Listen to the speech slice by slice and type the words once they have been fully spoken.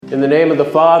In the name of the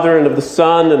Father, and of the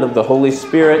Son, and of the Holy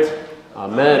Spirit.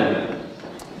 Amen.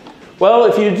 Well,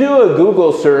 if you do a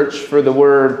Google search for the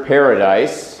word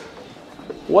paradise,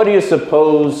 what do you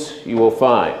suppose you will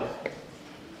find?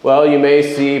 Well, you may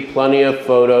see plenty of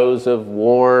photos of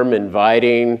warm,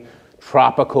 inviting,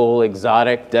 tropical,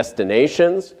 exotic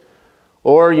destinations,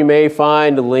 or you may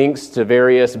find links to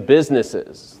various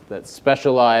businesses that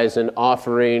specialize in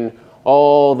offering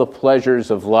all the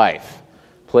pleasures of life.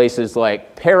 Places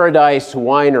like Paradise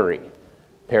Winery,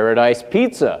 Paradise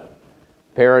Pizza,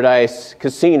 Paradise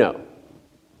Casino.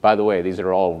 By the way, these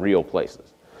are all real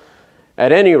places.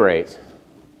 At any rate,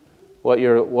 what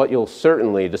you'll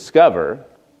certainly discover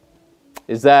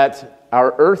is that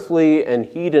our earthly and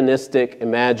hedonistic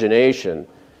imagination,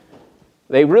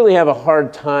 they really have a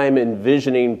hard time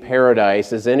envisioning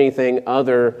paradise as anything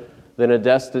other than a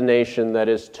destination that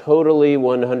is totally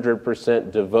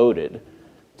 100% devoted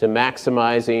to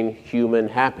maximizing human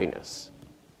happiness.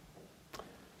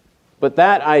 But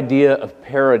that idea of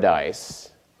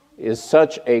paradise is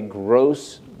such a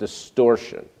gross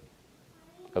distortion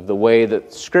of the way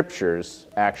that scriptures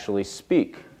actually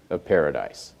speak of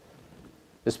paradise,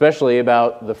 especially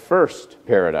about the first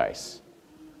paradise,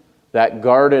 that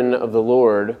garden of the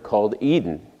Lord called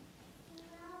Eden.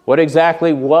 What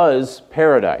exactly was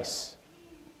paradise?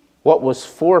 What was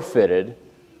forfeited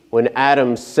when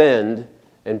Adam sinned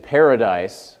and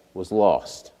paradise was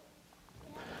lost?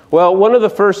 Well, one of the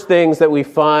first things that we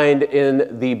find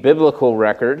in the biblical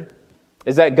record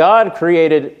is that God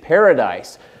created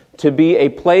paradise to be a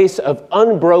place of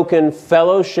unbroken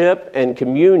fellowship and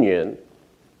communion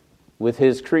with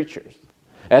his creatures,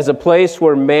 as a place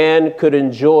where man could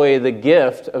enjoy the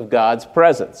gift of God's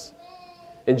presence.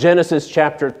 In Genesis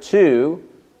chapter 2,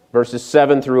 verses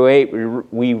 7 through 8,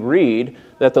 we read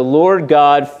that the Lord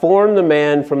God formed the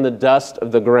man from the dust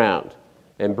of the ground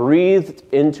and breathed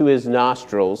into his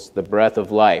nostrils the breath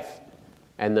of life,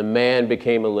 and the man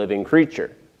became a living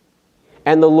creature.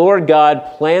 And the Lord God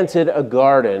planted a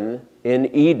garden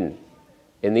in Eden,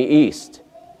 in the east,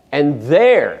 and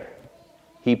there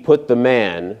he put the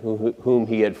man whom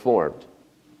he had formed.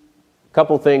 A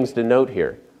couple things to note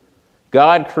here.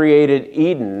 God created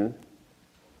Eden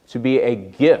to be a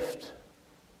gift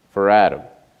for Adam.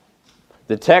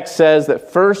 The text says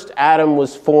that first Adam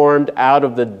was formed out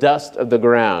of the dust of the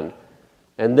ground,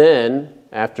 and then,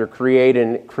 after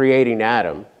creating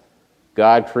Adam,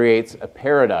 God creates a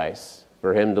paradise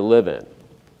for him to live in.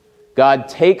 God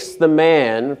takes the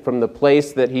man from the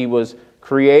place that he was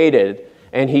created,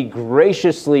 and he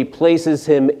graciously places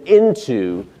him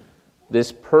into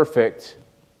this perfect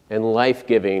and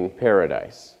life-giving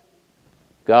paradise.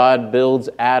 God builds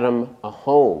Adam a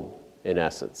home, in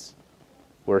essence,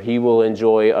 where he will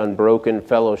enjoy unbroken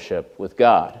fellowship with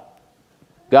God.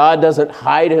 God doesn't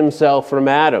hide himself from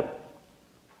Adam,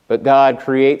 but God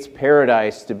creates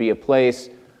paradise to be a place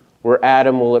where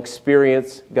Adam will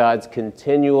experience God's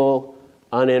continual,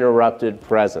 uninterrupted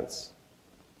presence.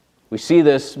 We see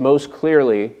this most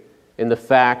clearly in the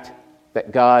fact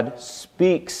that God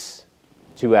speaks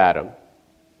to Adam.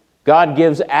 God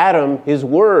gives Adam his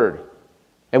word.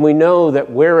 And we know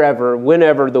that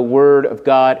whenever the word of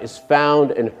God is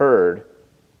found and heard,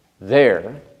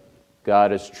 there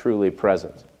God is truly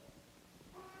present.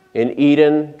 In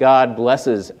Eden, God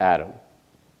blesses Adam.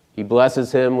 He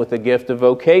blesses him with the gift of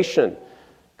vocation.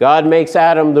 God makes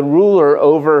Adam the ruler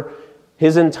over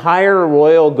his entire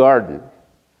royal garden.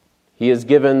 He is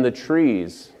given the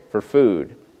trees for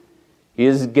food. He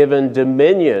is given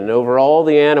dominion over all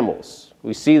the animals.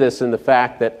 We see this in the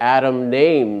fact that Adam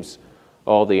names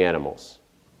all the animals.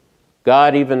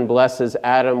 God even blesses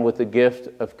Adam with the gift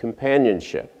of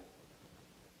companionship.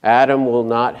 Adam will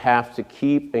not have to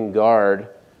keep and guard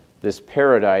this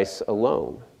paradise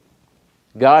alone.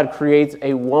 God creates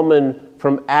a woman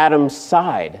from Adam's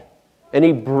side, and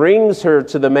he brings her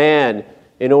to the man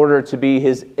in order to be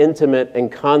his intimate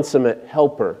and consummate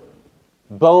helper,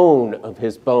 bone of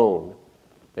his bone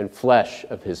and flesh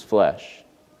of his flesh.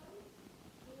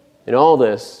 In all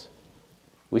this,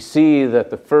 we see that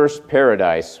the first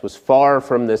paradise was far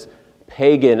from this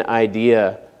pagan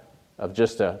idea of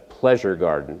just a pleasure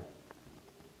garden.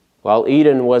 While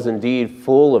Eden was indeed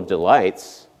full of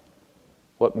delights,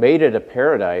 what made it a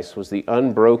paradise was the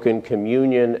unbroken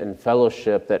communion and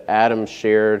fellowship that Adam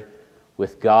shared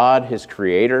with God, his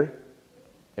creator,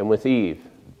 and with Eve,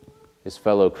 his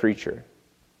fellow creature.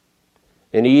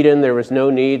 In Eden, there was no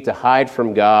need to hide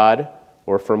from God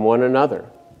or from one another.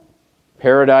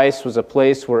 Paradise was a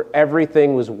place where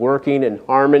everything was working in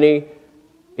harmony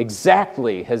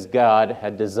exactly as God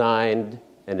had designed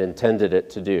and intended it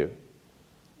to do.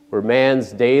 where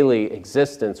man's daily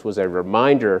existence was a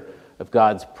reminder of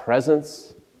God's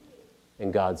presence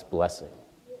and God's blessing.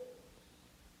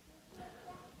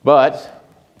 But,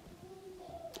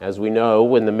 as we know,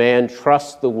 when the man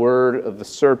trusts the word of the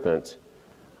serpent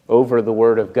over the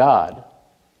word of God,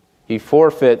 he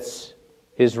forfeits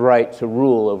his right to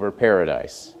rule over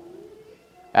paradise.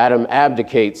 Adam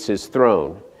abdicates his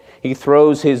throne. He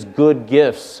throws his good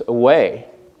gifts away.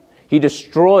 He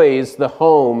destroys the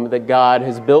home that God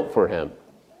has built for him.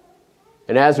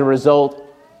 And as a result,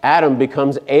 Adam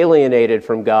becomes alienated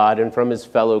from God and from his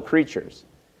fellow creatures.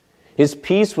 His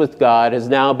peace with God has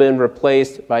now been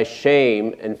replaced by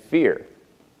shame and fear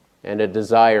and a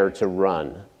desire to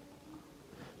run.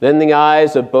 Then the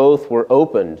eyes of both were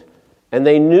opened, and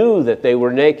they knew that they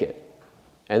were naked,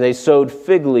 and they sewed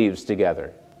fig leaves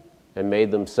together and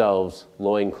made themselves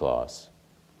loincloths.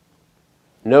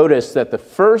 Notice that the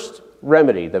first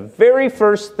remedy, the very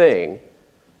first thing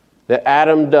that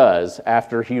Adam does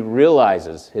after he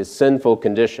realizes his sinful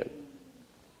condition,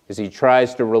 is he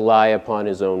tries to rely upon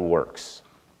his own works.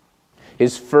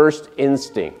 His first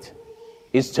instinct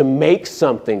is to make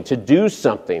something, to do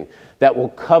something that will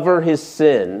cover his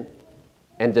sin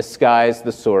and disguise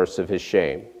the source of his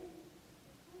shame.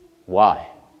 Why?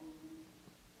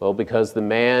 Well, because the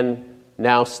man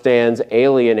now stands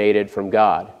alienated from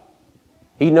God.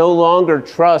 He no longer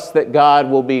trusts that God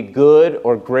will be good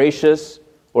or gracious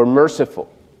or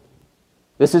merciful.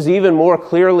 This is even more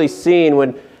clearly seen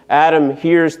when Adam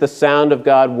hears the sound of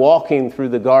God walking through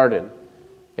the garden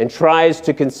and tries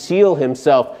to conceal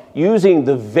himself using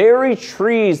the very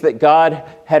trees that God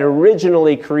had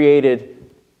originally created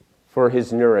for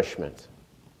his nourishment.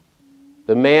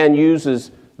 The man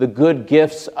uses the good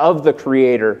gifts of the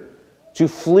Creator to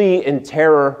flee in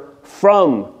terror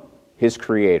from his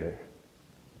Creator.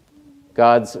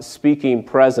 God's speaking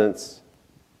presence,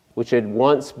 which had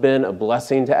once been a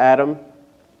blessing to Adam,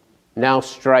 now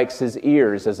strikes his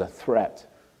ears as a threat.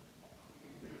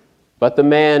 But the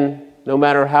man, no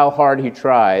matter how hard he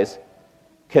tries,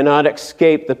 cannot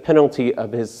escape the penalty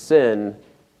of his sin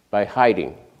by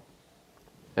hiding.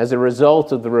 As a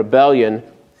result of the rebellion,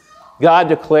 God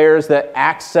declares that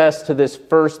access to this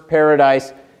first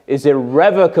paradise is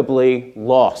irrevocably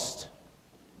lost.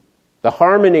 The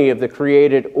harmony of the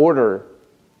created order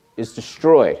is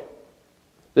destroyed.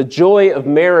 The joy of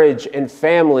marriage and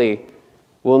family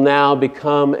will now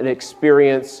become an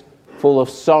experience full of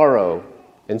sorrow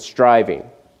and striving.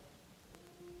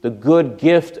 The good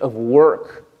gift of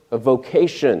work, of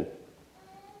vocation,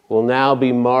 will now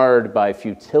be marred by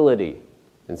futility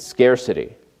and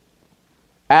scarcity.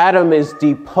 Adam is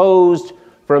deposed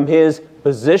from his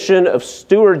position of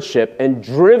stewardship and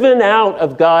driven out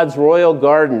of God's royal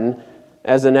garden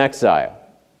as an exile,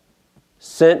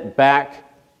 sent back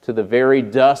to the very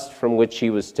dust from which he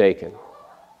was taken.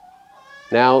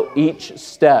 Now, each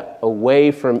step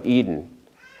away from Eden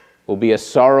will be a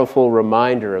sorrowful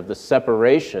reminder of the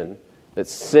separation that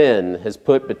sin has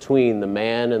put between the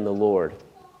man and the Lord.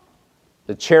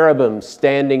 The cherubim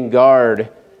standing guard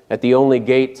at the only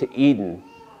gate to Eden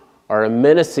are a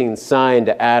menacing sign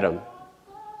to Adam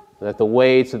that the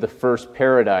way to the first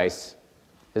paradise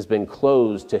has been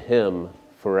closed to him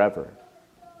forever.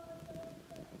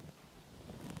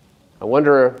 I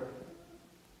wonder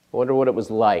what it was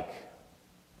like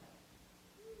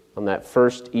on that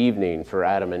first evening for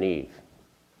Adam and Eve.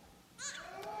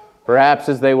 Perhaps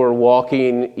as they were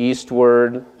walking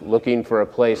eastward, looking for a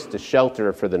place to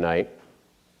shelter for the night,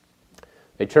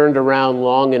 they turned around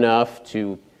long enough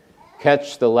to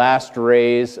catch the last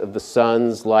rays of the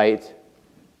sun's light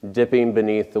dipping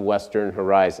beneath the western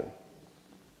horizon.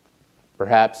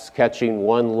 Perhaps catching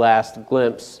one last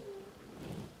glimpse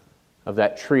of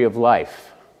that tree of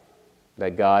life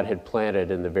that God had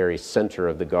planted in the very center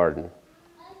of the garden.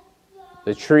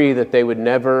 The tree that they would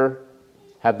never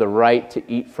have the right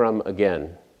to eat from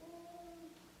again.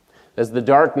 As the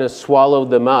darkness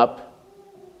swallowed them up,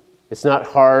 it's not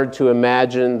hard to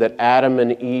imagine that Adam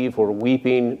and Eve were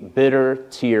weeping bitter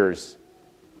tears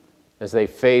as they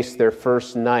faced their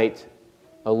first night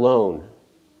alone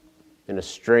in a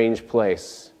strange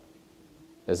place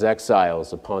as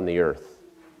exiles upon the earth,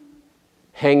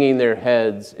 hanging their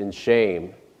heads in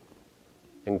shame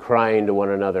and crying to one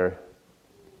another,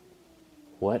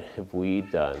 "What have we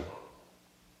done?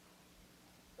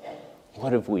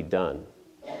 What have we done?"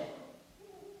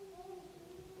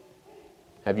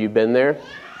 Have you been there?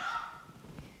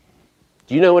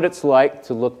 Do you know what it's like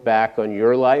to look back on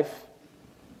your life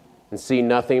and see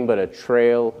nothing but a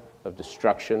trail of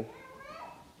destruction?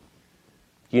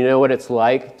 Do you know what it's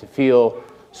like to feel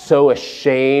so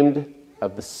ashamed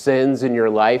of the sins in your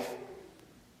life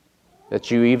that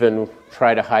you even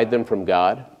try to hide them from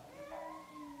God?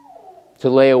 To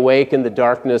lay awake in the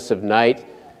darkness of night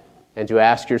and to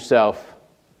ask yourself,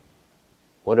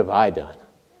 what have I done?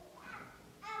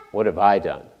 What have I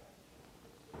done?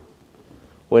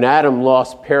 When Adam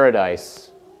lost paradise,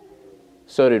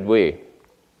 so did we.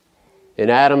 In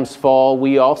Adam's fall,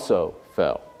 we also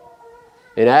fell.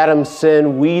 In Adam's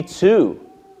sin, we too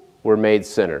were made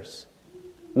sinners.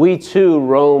 We too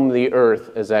roam the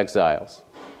earth as exiles.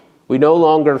 We no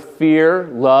longer fear,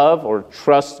 love, or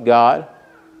trust God.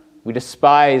 We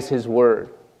despise His word.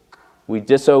 We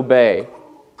disobey.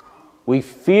 We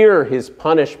fear His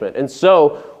punishment. And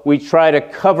so we try to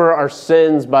cover our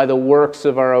sins by the works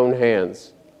of our own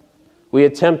hands. We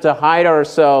attempt to hide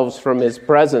ourselves from His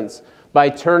presence by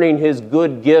turning His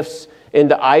good gifts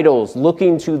into idols,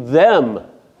 looking to them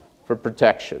for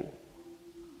protection.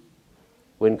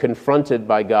 When confronted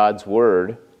by God's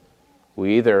word,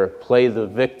 we either play the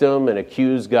victim and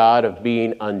accuse God of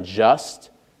being unjust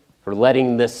for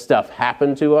letting this stuff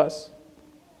happen to us,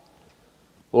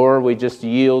 or we just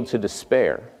yield to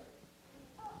despair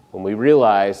when we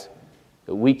realize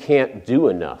that we can't do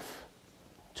enough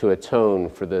to atone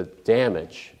for the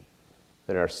damage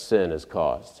that our sin has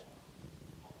caused.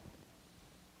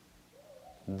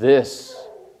 This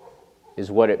is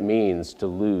what it means to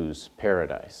lose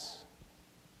paradise.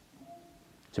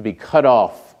 To be cut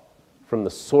off from the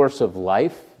source of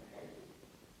life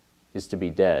is to be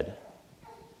dead.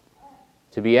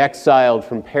 To be exiled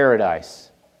from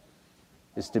paradise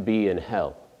is to be in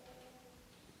hell.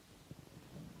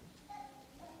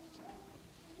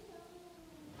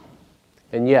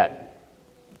 And yet,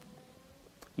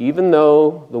 even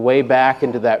though the way back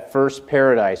into that first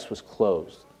paradise was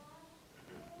closed,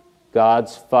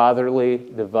 God's fatherly,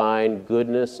 divine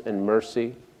goodness and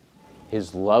mercy,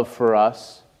 His love for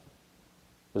us,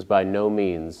 was by no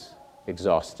means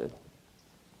exhausted.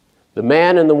 The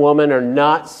man and the woman are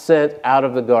not sent out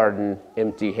of the garden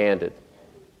empty-handed.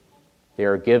 They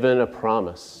are given a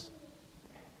promise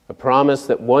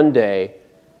that one day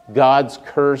God's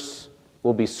curse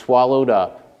will be swallowed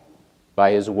up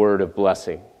by His word of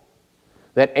blessing.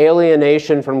 That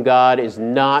alienation from God is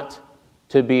not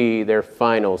to be their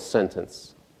final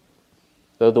sentence.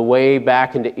 Though the way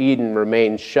back into Eden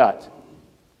remains shut,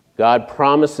 God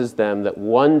promises them that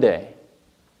one day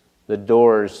the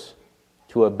doors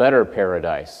to a better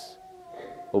paradise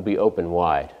will be open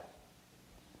wide.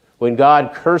 When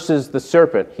God curses the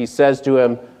serpent, He says to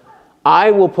him,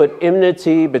 I will put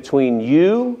enmity between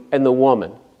you and the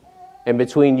woman, and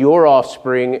between your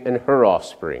offspring and her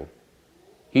offspring.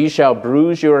 He shall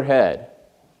bruise your head,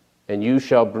 and you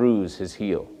shall bruise his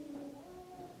heel.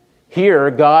 Here,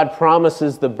 God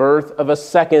promises the birth of a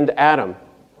second Adam,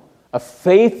 a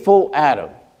faithful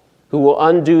Adam who will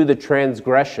undo the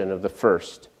transgression of the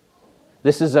first.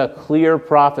 This is a clear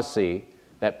prophecy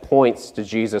that points to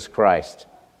Jesus Christ,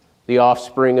 the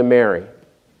offspring of Mary.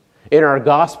 In our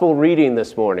gospel reading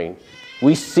this morning,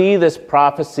 we see this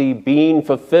prophecy being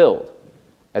fulfilled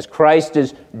as Christ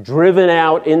is driven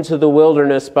out into the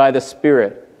wilderness by the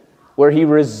Spirit, where He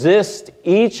resists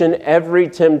each and every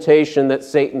temptation that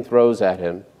Satan throws at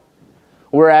Him.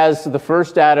 Whereas the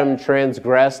first Adam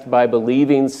transgressed by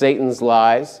believing Satan's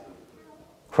lies,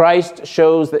 Christ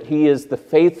shows that He is the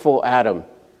faithful Adam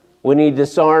when He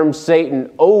disarms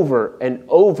Satan over and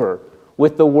over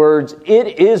with the words,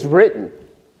 "It is written,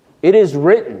 it is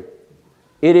written,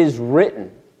 it is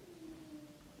written."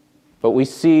 But we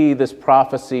see this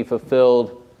prophecy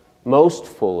fulfilled most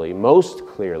fully, most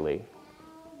clearly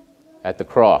at the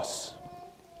cross,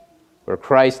 where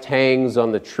Christ hangs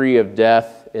on the tree of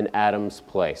death in Adam's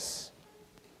place.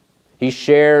 He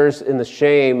shares in the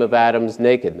shame of Adam's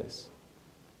nakedness.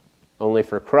 Only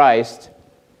for Christ,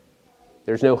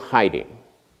 there's no hiding.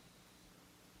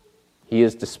 He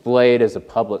is displayed as a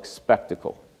public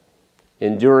spectacle,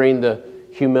 enduring the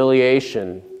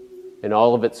humiliation in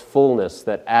all of its fullness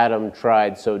that Adam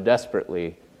tried so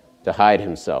desperately to hide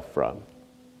himself from.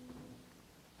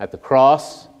 At the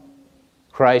cross,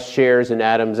 Christ shares in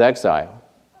Adam's exile.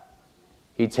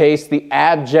 He tastes the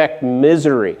abject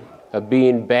misery of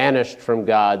being banished from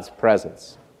God's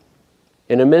presence.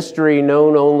 In a mystery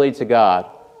known only to God,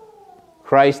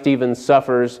 Christ even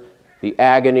suffers the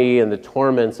agony and the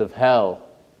torments of hell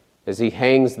as He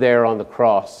hangs there on the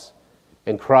cross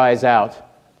and cries out,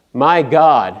 my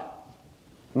God,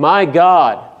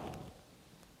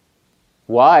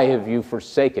 why have you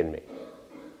forsaken me?"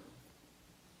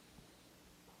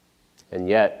 And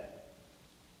yet,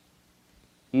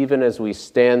 even as we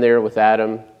stand there with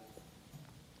Adam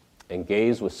and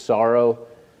gaze with sorrow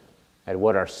at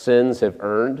what our sins have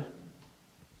earned,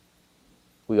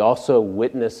 we also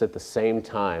witness at the same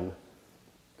time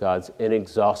God's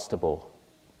inexhaustible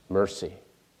mercy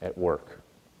at work.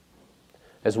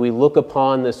 As we look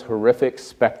upon this horrific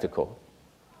spectacle,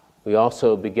 we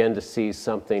also begin to see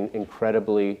something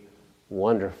incredibly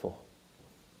wonderful,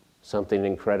 something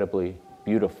incredibly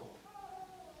beautiful.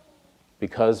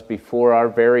 Because before our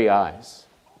very eyes,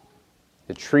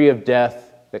 the tree of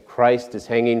death that Christ is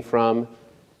hanging from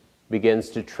begins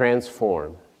to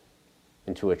transform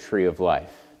into a tree of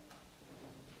life.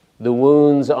 The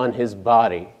wounds on his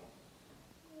body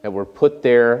that were put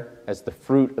there as the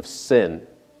fruit of sin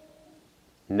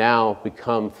now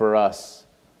become for us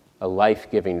a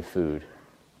life-giving food,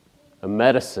 a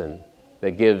medicine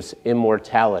that gives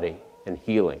immortality and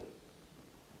healing.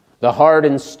 The hard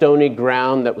and stony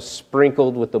ground that was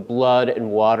sprinkled with the blood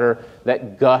and water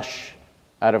that gush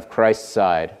out of Christ's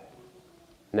side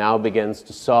now begins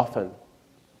to soften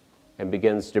and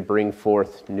begins to bring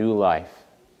forth new life,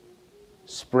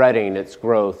 spreading its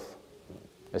growth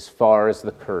as far as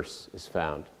the curse is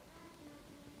found.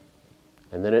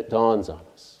 And then it dawns on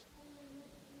us,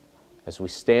 as we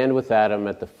stand with Adam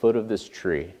at the foot of this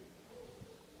tree,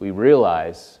 we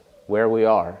realize where we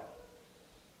are.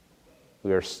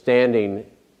 We are standing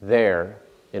there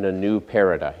in a new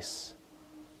paradise.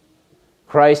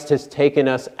 Christ has taken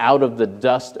us out of the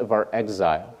dust of our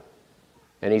exile,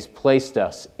 and he's placed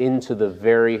us into the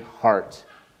very heart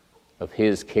of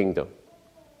his kingdom.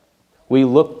 We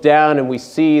look down and we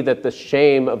see that the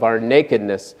shame of our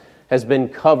nakedness has been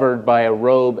covered by a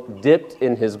robe dipped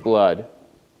in his blood.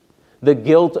 The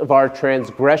guilt of our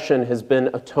transgression has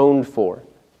been atoned for.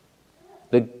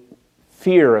 The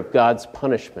fear of God's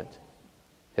punishment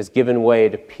has given way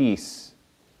to peace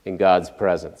in God's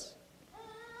presence.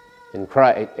 In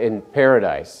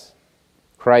paradise,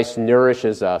 Christ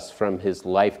nourishes us from his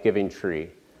life-giving tree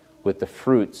with the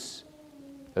fruits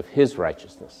of his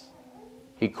righteousness.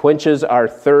 He quenches our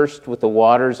thirst with the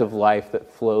waters of life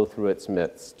that flow through its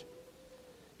midst.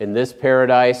 In this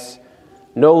paradise,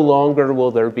 no longer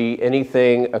will there be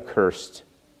anything accursed,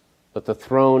 but the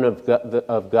throne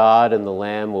of God and the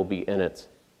Lamb will be in it,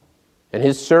 and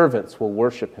his servants will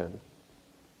worship him.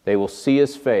 They will see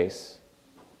his face,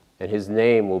 and his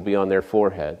name will be on their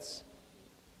foreheads,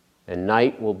 and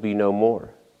night will be no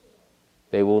more.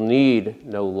 They will need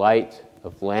no light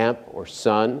of lamp or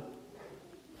sun,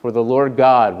 for the Lord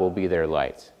God will be their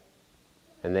light,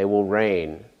 and they will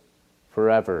reign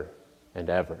forever and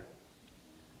ever.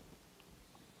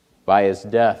 By his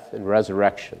death and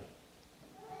resurrection,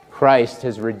 Christ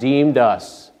has redeemed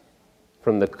us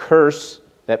from the curse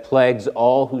that plagues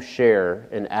all who share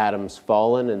in Adam's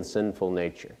fallen and sinful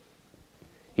nature.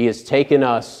 He has taken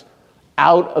us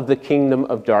out of the kingdom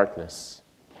of darkness,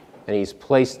 and he's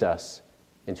placed us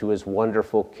into his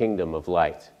wonderful kingdom of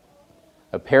light,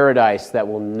 a paradise that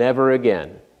will never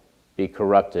again be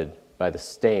corrupted by the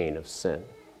stain of sin.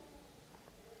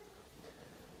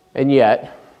 And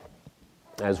yet,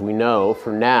 as we know,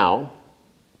 for now,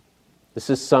 this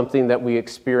is something that we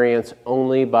experience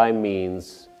only by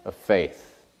means of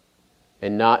faith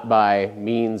and not by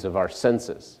means of our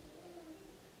senses.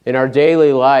 In our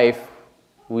daily life,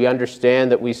 we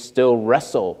understand that we still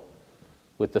wrestle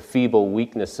with the feeble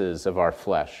weaknesses of our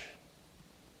flesh.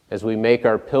 As we make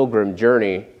our pilgrim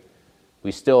journey,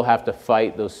 we still have to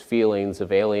fight those feelings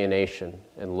of alienation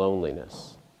and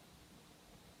loneliness.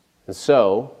 And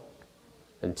so,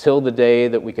 until the day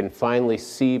that we can finally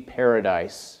see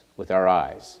paradise with our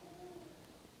eyes,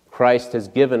 Christ has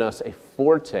given us a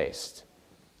foretaste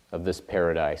of this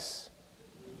paradise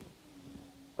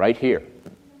right here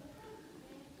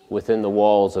within the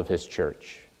walls of his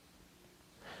church.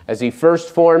 As he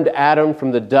first formed Adam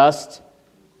from the dust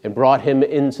and brought him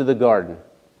into the garden,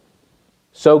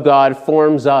 so God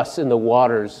forms us in the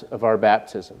waters of our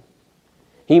baptism.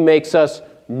 He makes us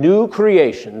new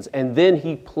creations, and then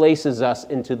he places us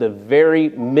into the very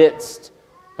midst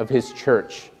of his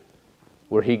church,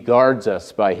 where he guards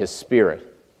us by his Spirit,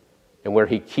 and where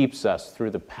he keeps us through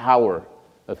the power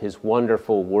of his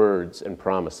wonderful words and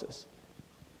promises.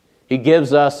 He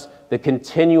gives us the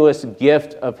continuous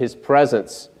gift of his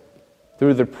presence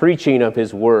through the preaching of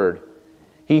his word.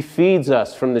 He feeds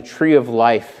us from the tree of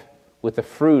life with the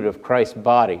fruit of Christ's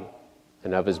body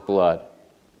and of his blood.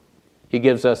 He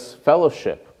gives us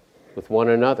fellowship with one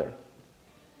another.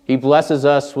 He blesses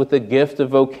us with the gift of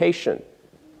vocation.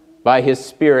 By his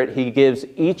Spirit, he gives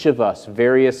each of us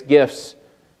various gifts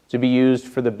to be used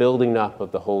for the building up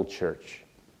of the whole church.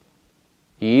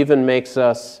 He even makes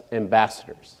us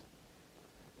ambassadors.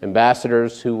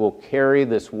 Ambassadors who will carry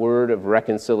this word of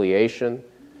reconciliation,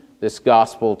 this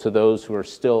gospel, to those who are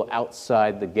still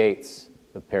outside the gates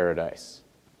of paradise.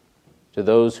 to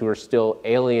those who are still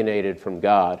alienated from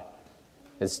God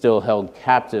and still held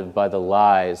captive by the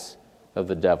lies of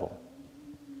the devil,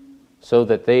 so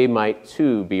that they might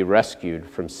too be rescued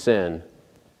from sin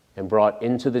and brought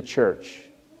into the church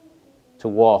to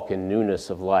walk in newness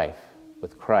of life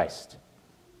with Christ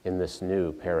in this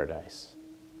new paradise.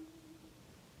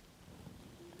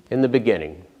 In the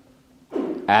beginning,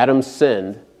 Adam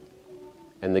sinned,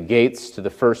 and the gates to the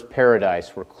first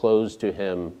paradise were closed to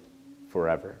him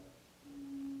forever.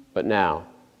 But now,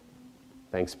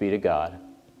 thanks be to God,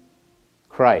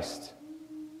 Christ,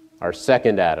 our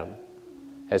second Adam,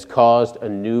 has caused a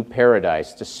new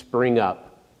paradise to spring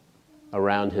up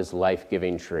around his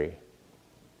life-giving tree.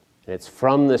 And it's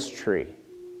from this tree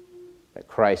that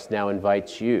Christ now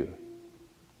invites you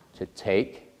to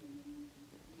take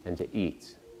and to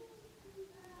eat,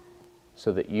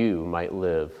 so that you might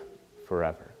live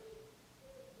forever.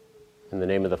 In the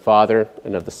name of the Father,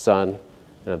 and of the Son,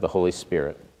 and of the Holy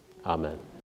Spirit. Amen.